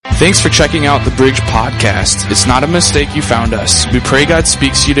Thanks for checking out the Bridge Podcast. It's not a mistake you found us. We pray God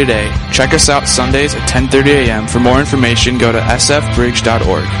speaks to you today. Check us out Sundays at 10:30 a.m. For more information, go to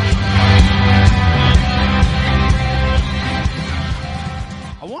sfbridge.org.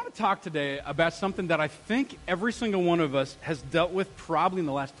 I want to talk today about something that I think every single one of us has dealt with probably in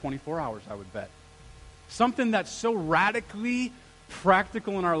the last 24 hours, I would bet. Something that's so radically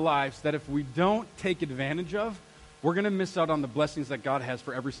practical in our lives that if we don't take advantage of, we're going to miss out on the blessings that God has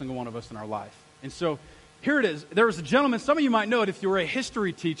for every single one of us in our life. And so here it is. There was a gentleman, some of you might know it if you were a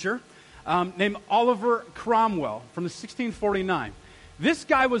history teacher, named Oliver Cromwell from the 1649. This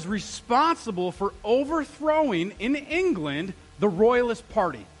guy was responsible for overthrowing in England the Royalist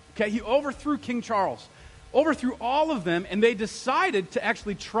Party. Okay, he overthrew King Charles, overthrew all of them, and they decided to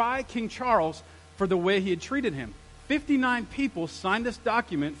actually try King Charles for the way he had treated him. 59 people signed this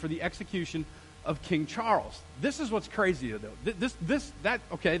document for the execution of King Charles. This is what's crazy, though.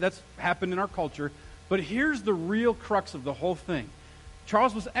 That's happened in our culture, but here's the real crux of the whole thing.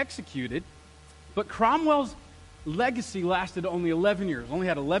 Charles was executed, but Cromwell's legacy lasted only 11 years, only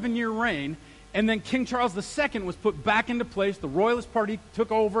had 11-year reign, and then King Charles II was put back into place. The Royalist Party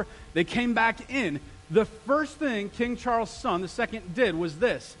took over. They came back in. The first thing King Charles' son, II, did was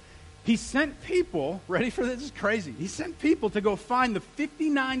this. He sent people, ready for this? This is crazy. He sent people to go find the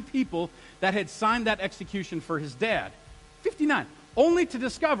 59 people that had signed that execution for his dad. 59. Only to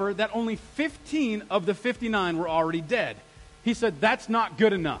discover that only 15 of the 59 were already dead. He said, that's not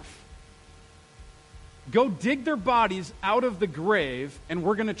good enough. Go dig their bodies out of the grave, and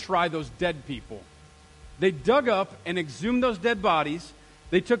we're going to try those dead people. They dug up and exhumed those dead bodies.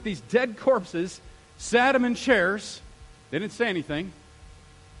 They took these dead corpses, sat them in chairs. They didn't say anything.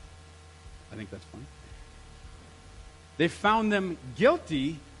 I think that's funny. They found them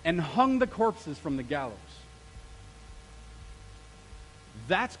guilty and hung the corpses from the gallows.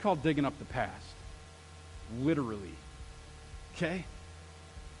 That's called digging up the past. Literally. Okay?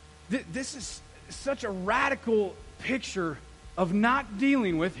 This is such a radical picture of not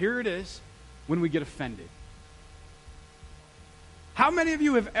dealing with, here it is, when we get offended. How many of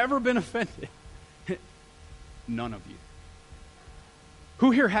you have ever been offended? None of you. Who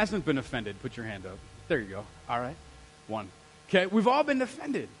here hasn't been offended? Put your hand up. There you go. All right. One. Okay, we've all been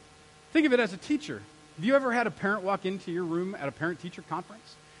offended. Think of it as a teacher. Have you ever had a parent walk into your room at a parent-teacher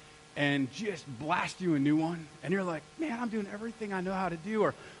conference and just blast you a new one? And you're like, man, I'm doing everything I know how to do.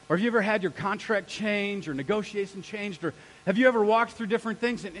 Or have you ever had your contract changed or negotiation changed? Or have you ever walked through different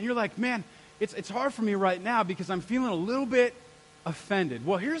things and you're like, man, it's hard for me right now because I'm feeling a little bit offended.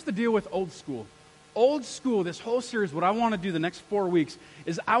 Well, here's the deal with old school. Old school, this whole series, what I want to do the next 4 weeks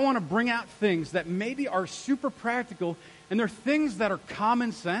is I want to bring out things that maybe are super practical, and they're things that are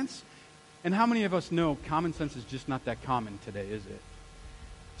common sense. And how many of us know common sense is just not that common today, is it?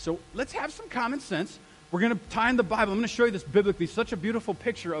 So let's have some common sense. We're going to tie in the Bible. I'm going to show you this biblically, such a beautiful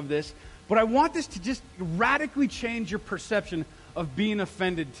picture of this. But I want this to just radically change your perception of being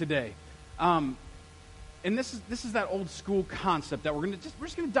offended today. And this is that old school concept that we're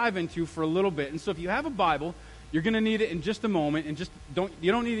just going to dive into for a little bit. And so if you have a Bible, you're going to need it in just a moment. And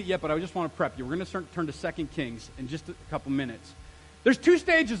you don't need it yet, but I just want to prep you. We're going to turn to 2 Kings in just a couple minutes. There's 2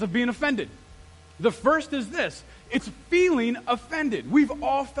 stages of being offended. The first is this. It's feeling offended. We've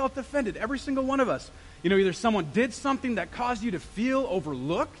all felt offended, every single one of us. You know, either someone did something that caused you to feel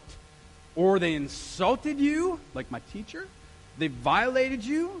overlooked, or they insulted you, like my teacher. They violated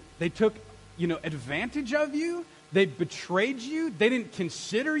you. They took advantage of you. They betrayed you. They didn't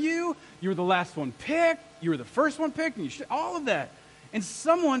consider you. You were the last one picked. You were the first one picked. And all of that. And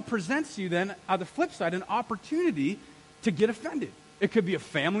someone presents you then, on the flip side, an opportunity to get offended. It could be a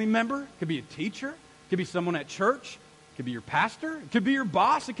family member. It could be a teacher. It could be someone at church. It could be your pastor. It could be your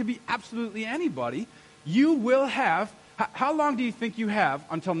boss. It could be absolutely anybody. You will have, how long do you think you have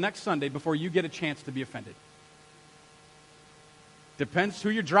until next Sunday before you get a chance to be offended? Depends who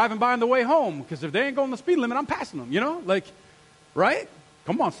you're driving by on the way home, because if they ain't going the speed limit, I'm passing them, right?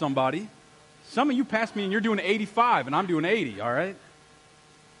 Come on, somebody. Some of you pass me and you're doing 85 and I'm doing 80, all right?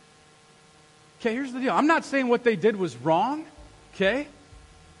 Okay, here's the deal. I'm not saying what they did was wrong, okay?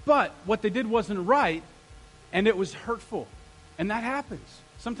 But what they did wasn't right, and it was hurtful. And that happens.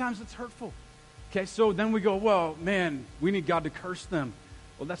 Sometimes it's hurtful. Okay, so then we go, well, man, we need God to curse them.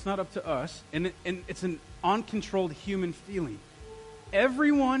 Well, that's not up to us. And it's an uncontrolled human feeling.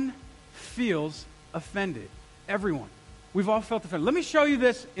 Everyone feels offended. Everyone. We've all felt offended. Let me show you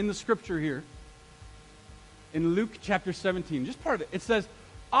this in the scripture here. In Luke chapter 17. Just part of it. It says,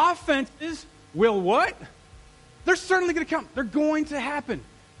 offenses will what? They're certainly going to come. They're going to happen.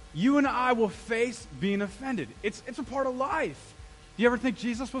 You and I will face being offended. It's a part of life. Do you ever think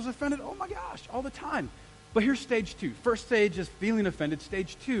Jesus was offended? Oh my gosh, all the time. But here's stage 2. First stage is feeling offended.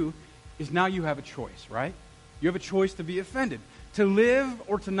 Stage 2 is now you have a choice, right? You have a choice to be offended, to live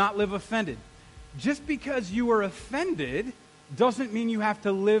or to not live offended. Just because you are offended doesn't mean you have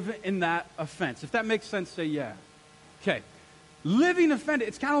to live in that offense. If that makes sense, say yeah. Okay. Living offended,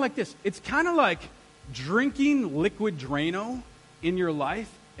 it's kind of like this. It's kind of like drinking liquid Drano in your life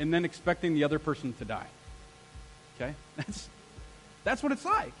and then expecting the other person to die. Okay? That's what it's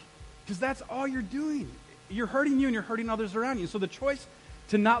like. Because that's all you're doing. You're hurting you and you're hurting others around you. So the choice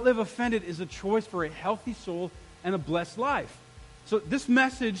to not live offended is a choice for a healthy soul and a blessed life. So this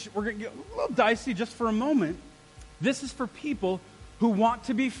message, we're going to get a little dicey just for a moment. This is for people who want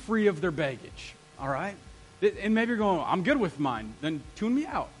to be free of their baggage, all right? And maybe you're going, I'm good with mine. Then tune me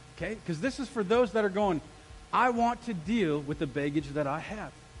out, okay? Because this is for those that are going, I want to deal with the baggage that I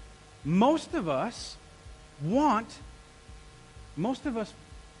have. Most of us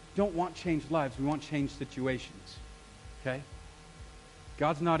don't want changed lives. We want changed situations, okay?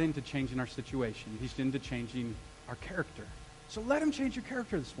 God's not into changing our situation. He's into changing our character. So let him change your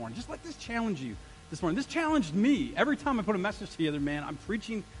character this morning. Just let this challenge you this morning. This challenged me. Every time I put a message together, man, I'm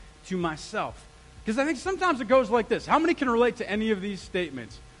preaching to myself. Because I think sometimes it goes like this. How many can relate to any of these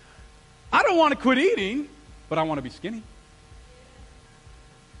statements? I don't want to quit eating, but I want to be skinny.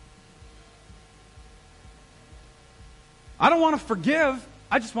 I don't want to forgive.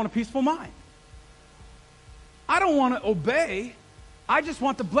 I just want a peaceful mind. I don't want to obey. I just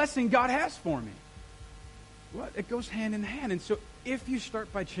want the blessing God has for me. Well, it goes hand in hand. And so if you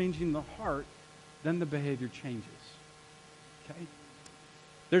start by changing the heart, then the behavior changes. Okay?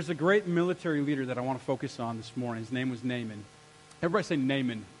 There's a great military leader that I want to focus on this morning. His name was Naaman. Everybody say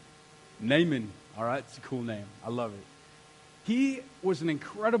Naaman. Naaman. All right? It's a cool name. I love it. He was an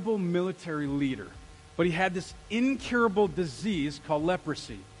incredible military leader, but he had this incurable disease called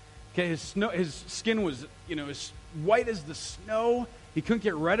leprosy. Okay, his skin was, as white as the snow. He couldn't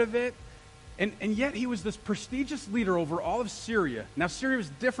get rid of it. And yet he was this prestigious leader over all of Syria. Now, Syria was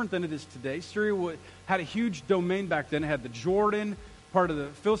different than it is today. Syria had a huge domain back then. It had the Jordan, part of the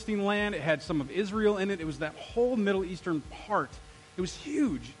Philistine land. It had some of Israel in it. It was that whole Middle Eastern part. It was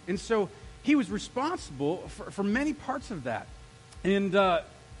huge. And so he was responsible for many parts of that. And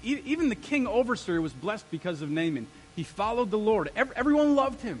even the king over Syria was blessed because of Naaman. He followed the Lord. Everyone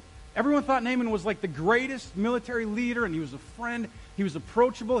loved him. Everyone thought Naaman was like the greatest military leader, and he was a friend. He was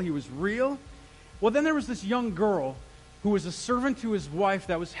approachable. He was real. Well, then there was this young girl who was a servant to his wife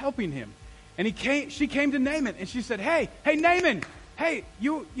that was helping him. And she came to Naaman, and she said, hey, Naaman, hey,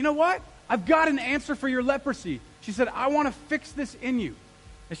 you know what? I've got an answer for your leprosy. She said, I want to fix this in you.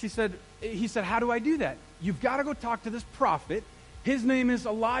 And he said, how do I do that? You've got to go talk to this prophet. His name is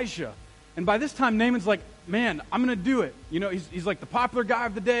Elijah. And by this time, Naaman's like, man, I'm going to do it. He's like the popular guy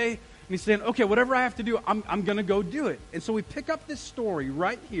of the day. And he's saying, okay, whatever I have to do, I'm going to go do it. And so we pick up this story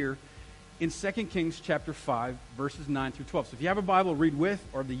right here in 2 Kings chapter 5, verses 9 through 12. So if you have a Bible, read with,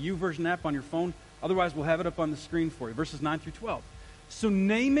 or the YouVersion app on your phone. Otherwise, we'll have it up on the screen for you. Verses 9 through 12. So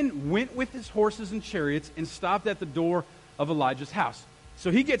Naaman went with his horses and chariots and stopped at the door of Elijah's house.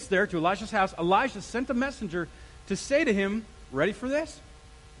 So he gets there to Elijah's house. Elijah sent a messenger to say to him, ready for this?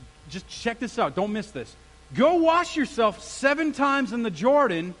 Just check this out. Don't miss this. Go wash yourself 7 times in the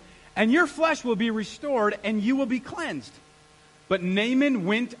Jordan, and your flesh will be restored, and you will be cleansed. But Naaman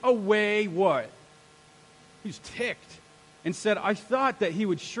went away, what? He was ticked and said, I thought that he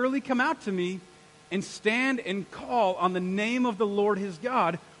would surely come out to me and stand and call on the name of the Lord his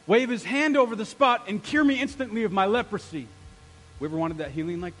God, wave his hand over the spot, and cure me instantly of my leprosy. We ever wanted that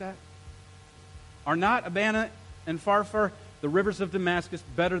healing like that? Are not Abana and Pharpar, the rivers of Damascus,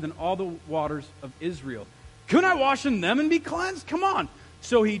 better than all the waters of Israel? Couldn't I wash in them and be cleansed? Come on.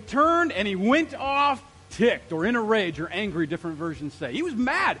 So he turned and he went off ticked, or in a rage, or angry, different versions say. He was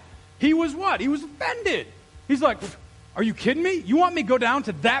mad. He was what? He was offended. He's like, are you kidding me? You want me to go down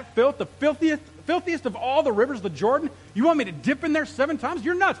to that filth, the filthiest of all the rivers, the Jordan? You want me to dip in there 7 times?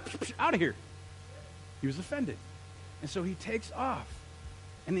 You're nuts. Out of here. He was offended. And so he takes off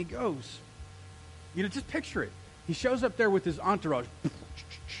and he goes. Just picture it. He shows up there with his entourage.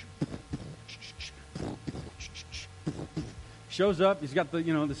 Shows up. He's got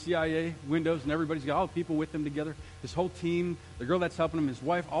the CIA windows, and everybody's got all the people with him together. His whole team, the girl that's helping him, his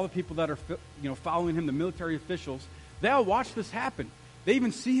wife, all the people that are following him, the military officials. They all watch this happen. They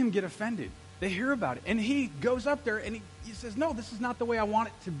even see him get offended. They hear about it, and he goes up there and he says, "No, this is not the way I want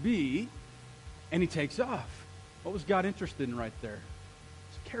it to be," and he takes off. What was God interested in right there?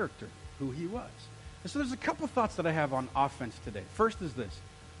 His character, who he was. And so there's a couple thoughts that I have on offense today. First is this.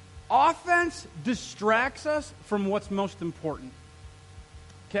 Offense distracts us from what's most important.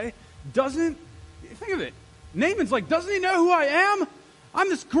 okay? Think of it. Naaman's like, doesn't he know who I am? I'm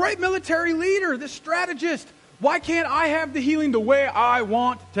this great military leader, this strategist. Why can't I have the healing the way I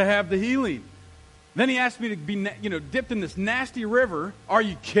want to have the healing? Then he asked me to be, dipped in this nasty river. Are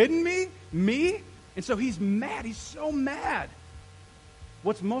you kidding me? Me? And so he's mad. He's so mad.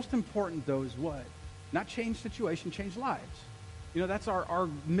 What's most important, though, is what? Not change situation, change lives. That's our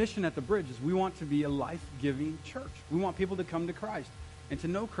mission at the Bridge, is we want to be a life-giving church. We want people to come to Christ and to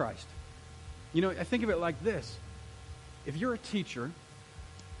know Christ. I think of it like this. If you're a teacher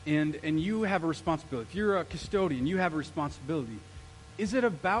and you have a responsibility, if you're a custodian, you have a responsibility, is it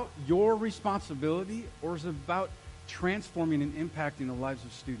about your responsibility, or is it about transforming and impacting the lives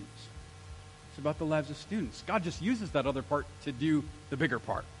of students? It's about the lives of students. God just uses that other part to do the bigger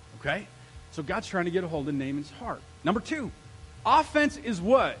part, okay? So God's trying to get a hold of Naaman's heart. Number 2, offense is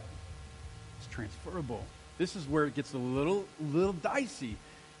what? It's transferable. This is where it gets a little dicey.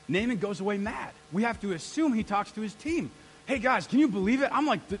 Naaman goes away mad. We have to assume he talks to his team. Hey guys, can you believe it? I'm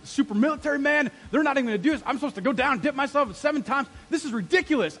like the super military man. They're not even going to do this. I'm supposed to go down and dip myself 7 times. This is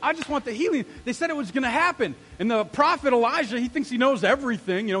ridiculous. I just want the healing. They said it was going to happen. And the prophet Elijah, he thinks he knows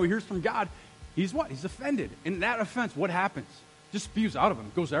everything. He hears from God. He's what? He's offended. And that offense, what happens? Just spews out of him.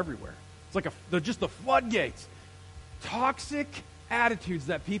 It goes everywhere. It's like they're just the floodgates. Toxic attitudes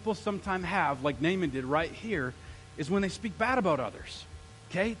that people sometimes have, like Naaman did right here, is when they speak bad about others.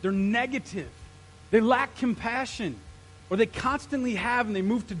 Okay? They're negative. They lack compassion. Or they constantly have, and they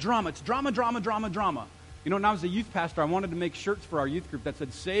move to drama. It's drama, drama, drama, drama. When I was a youth pastor, I wanted to make shirts for our youth group that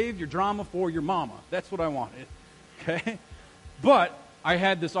said, save your drama for your mama. That's what I wanted. Okay? But I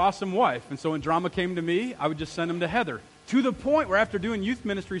had this awesome wife, and so when drama came to me, I would just send them to Heather. To the point where after doing youth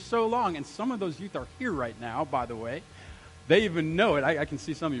ministry so long, and some of those youth are here right now, by the way, they even know it. I can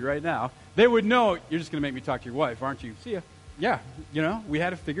see some of you right now. They would know, you're just going to make me talk to your wife, aren't you? See ya. Yeah, we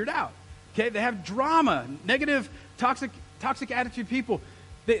had it figured out. Okay, they have drama, negative, toxic attitude people.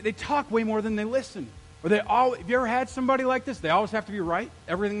 They talk way more than they listen. Or have you ever had somebody like this? They always have to be right,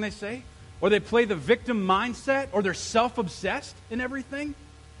 everything they say. Or they play the victim mindset, or they're self-obsessed in everything.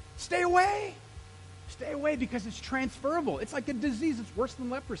 Stay away. Stay away, because it's transferable. It's like a disease. It's worse than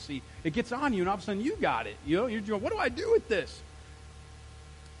leprosy. It gets on you, and all of a sudden you got it. You're going, what do I do with this?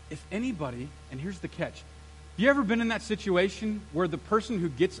 If anybody, and here's the catch, you ever been in that situation where the person who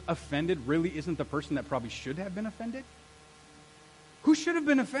gets offended really isn't the person that probably should have been offended? Who should have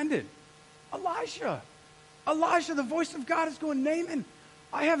been offended? Elijah. Elijah, the voice of God is going, Naaman,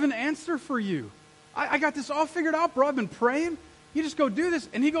 I have an answer for you. I got this all figured out, bro. I've been praying. You just go do this.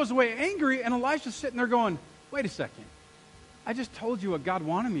 And he goes away angry, and Elijah's sitting there going, wait a second. I just told you what God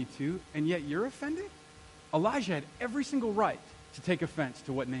wanted me to, and yet you're offended? Elijah had every single right to take offense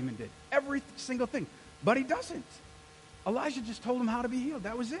to what Naaman did. Every single thing. But he doesn't. Elijah just told him how to be healed.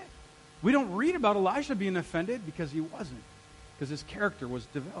 That was it. We don't read about Elijah being offended because he wasn't. Because his character was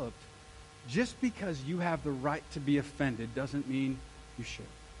developed. Just because you have the right to be offended doesn't mean you should.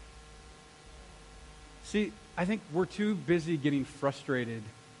 See, I think we're too busy getting frustrated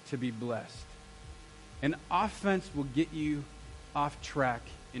to be blessed. And offense will get you off track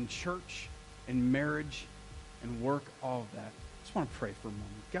in church, in marriage, and work, all of that. I just want to pray for a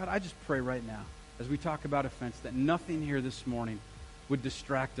moment. God, I just pray right now, as we talk about offense, that nothing here this morning would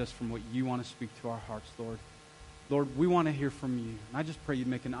distract us from what you want to speak to our hearts, Lord. Lord, we want to hear from you. And I just pray you'd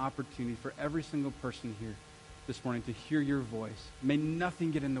make an opportunity for every single person here this morning to hear your voice. May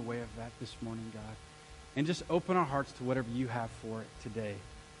nothing get in the way of that this morning, God. And just open our hearts to whatever you have for it today.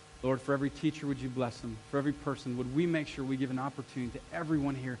 Lord, for every teacher, would you bless them? For every person, would we make sure we give an opportunity to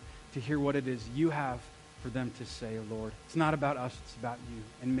everyone here to hear what it is you have for them to say, Lord. It's not about us, it's about you.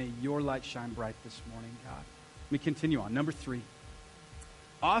 And may your light shine bright this morning, God. Let me continue on. Number 3.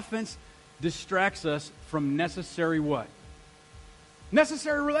 Offense distracts us from necessary what?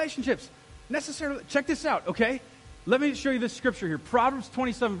 Necessary relationships. Check this out, okay? Let me show you this scripture here. Proverbs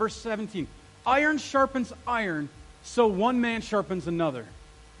 27, verse 17. Iron sharpens iron, so one man sharpens another.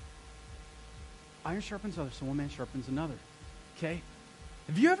 Iron sharpens other, so one man sharpens another. Okay?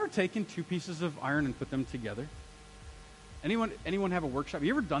 Have you ever taken 2 pieces of iron and put them together? Anyone have a workshop? Have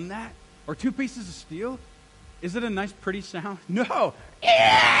you ever done that? Or 2 pieces of steel? Is it a nice, pretty sound? No.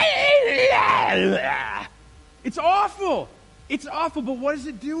 It's awful. It's awful, but what is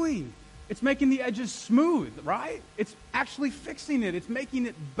it doing? It's making the edges smooth, right? It's actually fixing it. It's making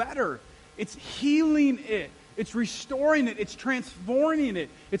it better. It's healing it. It's restoring it. It's transforming it.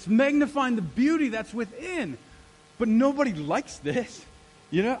 It's magnifying the beauty that's within. But nobody likes this.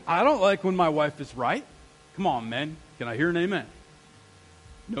 I don't like when my wife is right. Come on, men. Can I hear an amen?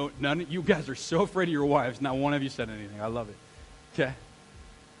 No, none of you guys are so afraid of your wives. Not one of you said anything. I love it. Okay.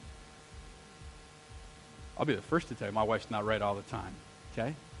 I'll be the first to tell you my wife's not right all the time,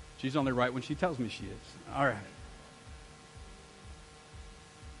 okay? She's only right when she tells me she is. All right.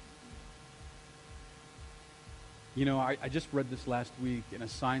 You know, I just read this last week in a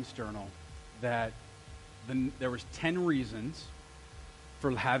science journal that there was 10 reasons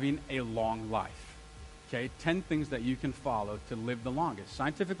for having a long life. Okay, 10 things that you can follow to live the longest.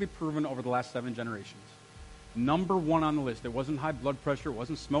 Scientifically proven over the last 7 generations. Number 1 on the list. It wasn't high blood pressure. It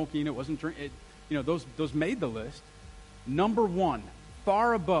wasn't smoking. It wasn't drinking. Those made the list. Number 1,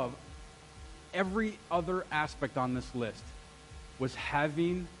 far above every other aspect on this list, was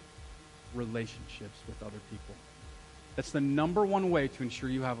having relationships with other people. That's the number 1 way to ensure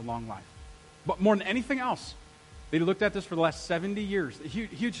you have a long life. But more than anything else, they looked at this for the last 70 years. A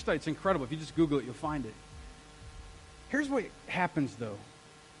huge study. It's incredible. If you just Google it, you'll find it. Here's what happens, though.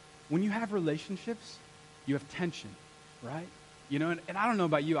 When you have relationships, you have tension, right? You know, and I don't know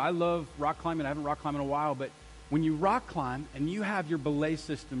about you. I love rock climbing. I haven't rock climbed in a while, but when you rock climb and you have your belay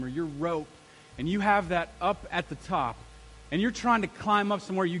system or your rope, and you have that up at the top, and you're trying to climb up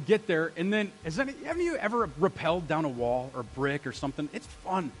somewhere, you get there, and then, haven't you ever rappelled down a wall or brick or something? It's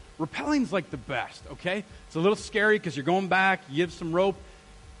fun. Rappelling's like the best, okay? It's a little scary because you're going back, you have some rope.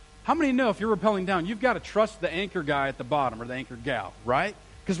 How many know if you're rappelling down, you've got to trust the anchor guy at the bottom or the anchor gal, right?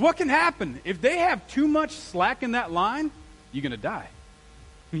 Because what can happen? If they have too much slack in that line, you're going to die.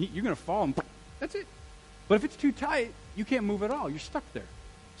 You're going to fall, and that's it. But if it's too tight, you can't move at all. You're stuck there.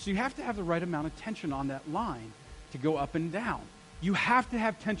 So you have to have the right amount of tension on that line to go up and down. You have to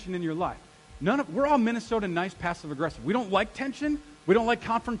have tension in your life. We're all Minnesota nice, passive-aggressive. We don't like tension. We don't like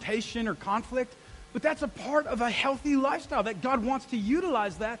confrontation or conflict. But that's a part of a healthy lifestyle that God wants to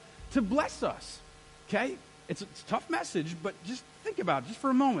utilize that to bless us. Okay? It's a tough message, but just think about it just for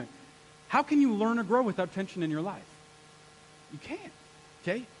a moment. How can you learn or grow without tension in your life? You can't.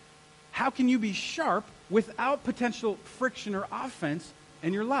 Okay? How can you be sharp without potential friction or offense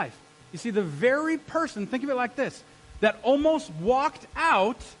in your life? You see, the very person, think of it like this, that almost walked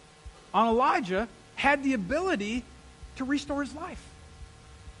out on Elijah had the ability to restore his life.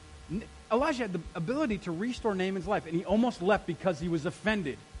 Elijah had the ability to restore Naaman's life, and he almost left because he was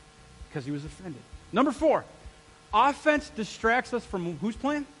offended. Number 4, offense distracts us from whose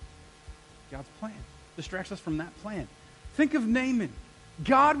plan? God's plan. Distracts us from that plan. Think of Naaman.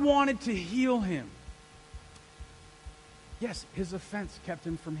 God wanted to heal him. Yes, his offense kept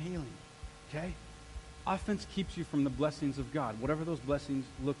him from healing. Okay? Offense keeps you from the blessings of God, whatever those blessings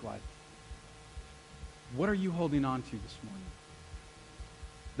look like. What are you holding on to this morning?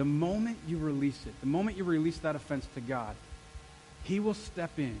 The moment you release it, the moment you release that offense to God, He will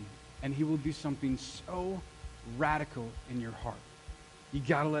step in and He will do something so radical in your heart. You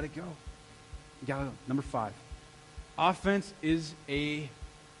got to let it go. Number 5. Offense is a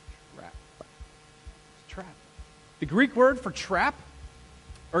trap. It's a trap. The Greek word for trap,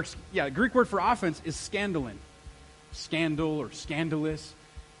 the Greek word for offense is scandalon. Scandal or scandalous.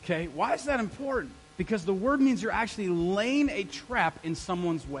 Okay, why is that important? Because the word means you're actually laying a trap in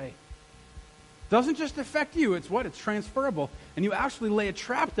someone's way. Doesn't just affect you, it's transferable. And you actually lay a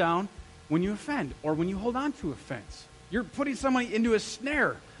trap down when you offend or when you hold on to offense. You're putting somebody into a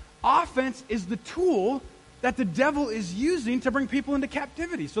snare. Offense is the tool that the devil is using to bring people into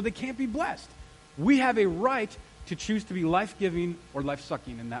captivity so they can't be blessed. We have a right to choose to be life-giving or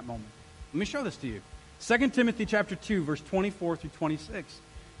life-sucking in that moment. Let me show this to you. 2 Timothy chapter 2, verse 24 through 26.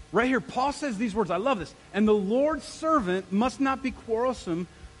 Right here, Paul says these words. I love this. And the Lord's servant must not be quarrelsome,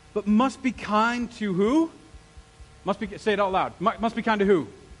 but must be kind to who? Say it out loud. Must be kind to who?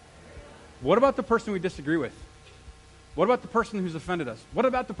 What about the person we disagree with? What about the person who's offended us? What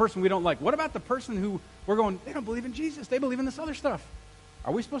about the person we don't like? What about the person who we're going, they don't believe in Jesus. They believe in this other stuff.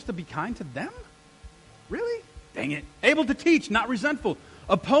 Are we supposed to be kind to them? Really? Dang it. Able to teach, not resentful.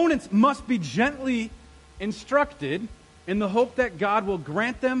 Opponents must be gently instructed in the hope that God will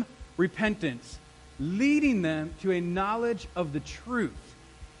grant them repentance, leading them to a knowledge of the truth,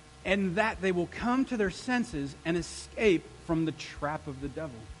 and that they will come to their senses and escape from the trap of the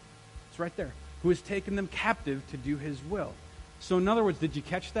devil. It's right there. Who has taken them captive to do his will. So in other words, did you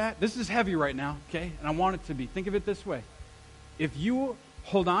catch that? This is heavy right now, okay? And I want it to be. Think of it this way. If you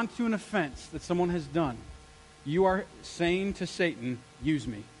hold on to an offense that someone has done, you are saying to Satan, use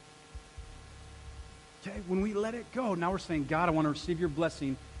me. Okay, when we let it go, now we're saying, God, I want to receive your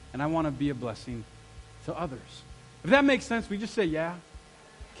blessing, and I want to be a blessing to others. If that makes sense, we just say, yeah?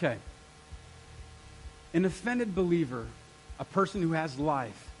 Okay. An offended believer, a person who has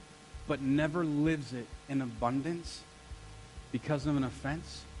life, but never lives it in abundance because of an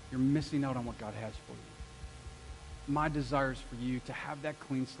offense, you're missing out on what God has for you. My desire is for you to have that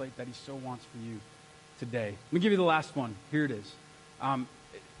clean slate that he so wants for you, today. Let me give you the last one. Here it is.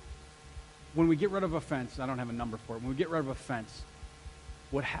 When we get rid of offense, I don't have a number for it. When we get rid of offense,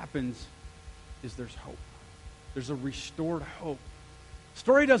 what happens is there's hope. There's a restored hope.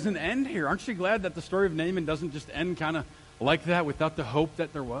 Story doesn't end here. Aren't you glad that the story of Naaman doesn't just end kind of like that without the hope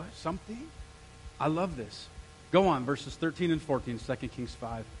that there was something? I love this. Go on, verses 13 and 14, 2 Kings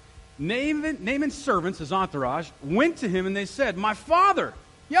 5. Naaman's servants, his entourage, went to him and they said, my father,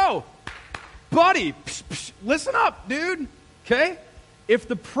 yo, buddy, listen up, dude, okay? If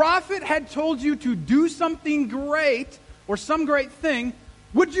the prophet had told you to do something great or some great thing,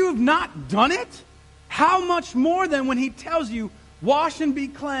 would you have not done it? How much more then when he tells you, wash and be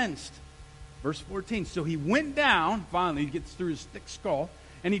cleansed? Verse 14, so he went down, finally he gets through his thick skull,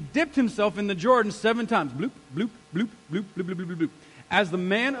 and he dipped himself in the Jordan 7 times. Bloop, bloop, bloop, bloop, bloop, bloop, bloop, bloop. As the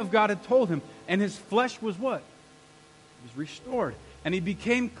man of God had told him, and his flesh was what? It was restored. And he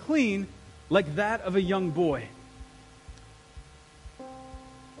became clean like that of a young boy.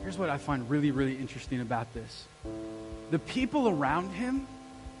 Here's what I find really, really interesting about this. The people around him,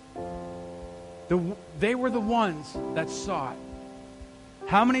 they were the ones that saw it.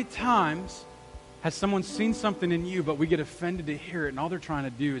 How many times has someone seen something in you, but we get offended to hear it, and all they're trying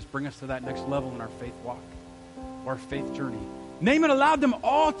to do is bring us to that next level in our faith walk, or our faith journey? Naaman allowed them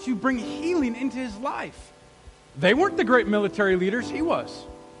all to bring healing into his life. They weren't the great military leaders, he was.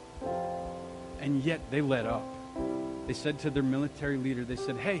 And yet they let up. They said to their military leader, they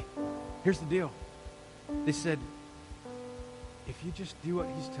said, hey, here's the deal. They said, if you just do what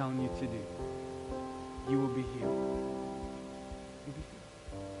he's telling you to do, you will be healed. You'll be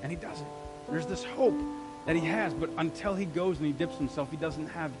healed. And he does it. There's this hope that he has, but until he goes and he dips himself, he doesn't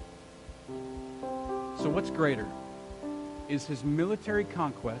have it. So what's greater? Is his military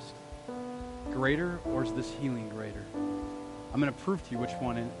conquest greater, or is this healing greater? I'm going to prove to you which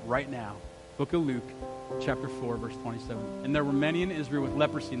one right now. Book of Luke, chapter 4, verse 27. And there were many in Israel with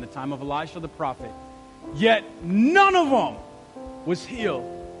leprosy in the time of Elisha the prophet, yet none of them was healed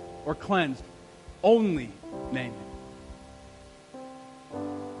or cleansed, only Naaman.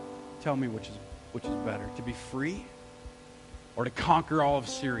 Tell me which is better, to be free or to conquer all of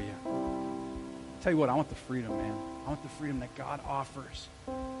Syria? Tell you what, I want the freedom, man. I want the freedom that God offers.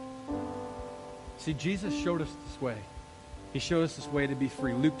 See, Jesus showed us this way. He showed us this way to be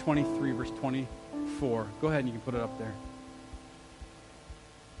free. Luke 23, verse 24. Go ahead and you can put it up there.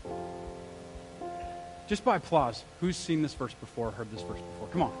 Just by applause, who's seen this verse before, heard this verse before?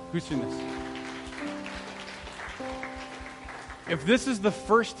 Come on, who's seen this? If this is the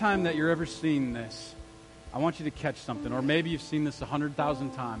first time that you're ever seeing this, I want you to catch something. Or maybe you've seen this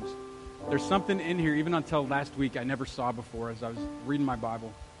 100,000 times. There's something in here, even until last week, I never saw before as I was reading my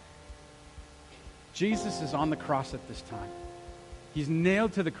Bible. Jesus is on the cross at this time. He's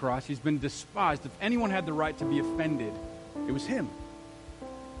nailed to the cross. He's been despised. If anyone had the right to be offended, it was him.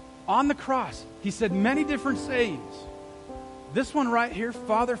 On the cross, he said many different sayings. This one right here,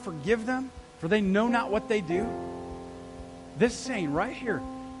 Father, forgive them, for they know not what they do. This saying right here,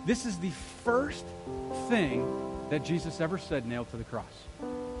 this is the first thing that Jesus ever said nailed to the cross.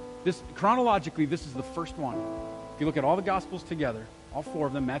 This, chronologically, this is the first one. If you look at all the Gospels together, all 4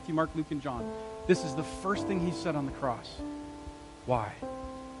 of them, Matthew, Mark, Luke, and John, this is the first thing he said on the cross. Why?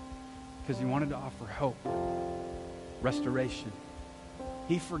 Because he wanted to offer hope, restoration.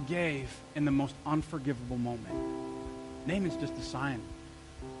 He forgave in the most unforgivable moment. Naaman's just a sign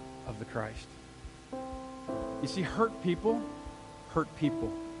of the Christ. You see, hurt people hurt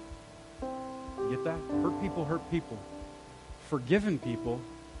people. You get that? Hurt people hurt people. Forgiven people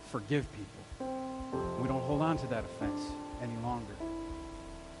forgive people. We don't hold on to that offense any longer.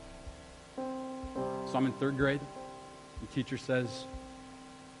 So I'm in 3rd grade. The teacher says,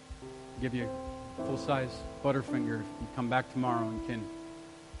 give you a full-size Butterfinger if you come back tomorrow and can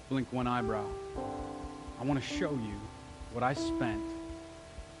blink one eyebrow. I want to show you what I spent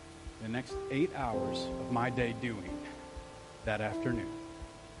the next 8 hours of my day doing that afternoon.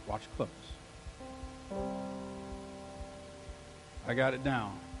 Watch close. I got it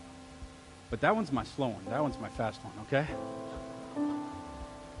down. But that one's my slow one. That one's my fast one, okay?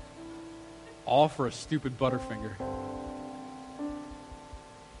 All for a stupid Butterfinger.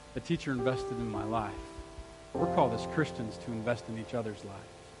 The teacher invested in my life. We're called as Christians to invest in each other's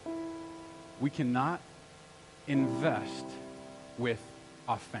lives. We cannot invest with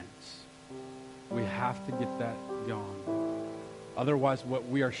offense. We have to get that gone. Otherwise, what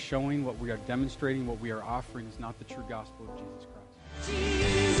we are showing, what we are demonstrating, what we are offering is not the true gospel of Jesus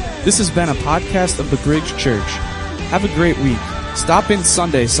Christ. This has been a podcast of the Bridge Church. Have a great week. Stop in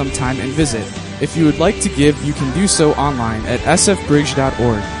Sunday sometime and visit. If you would like to give, you can do so online at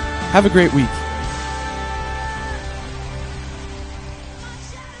sfbridge.org. Have a great week.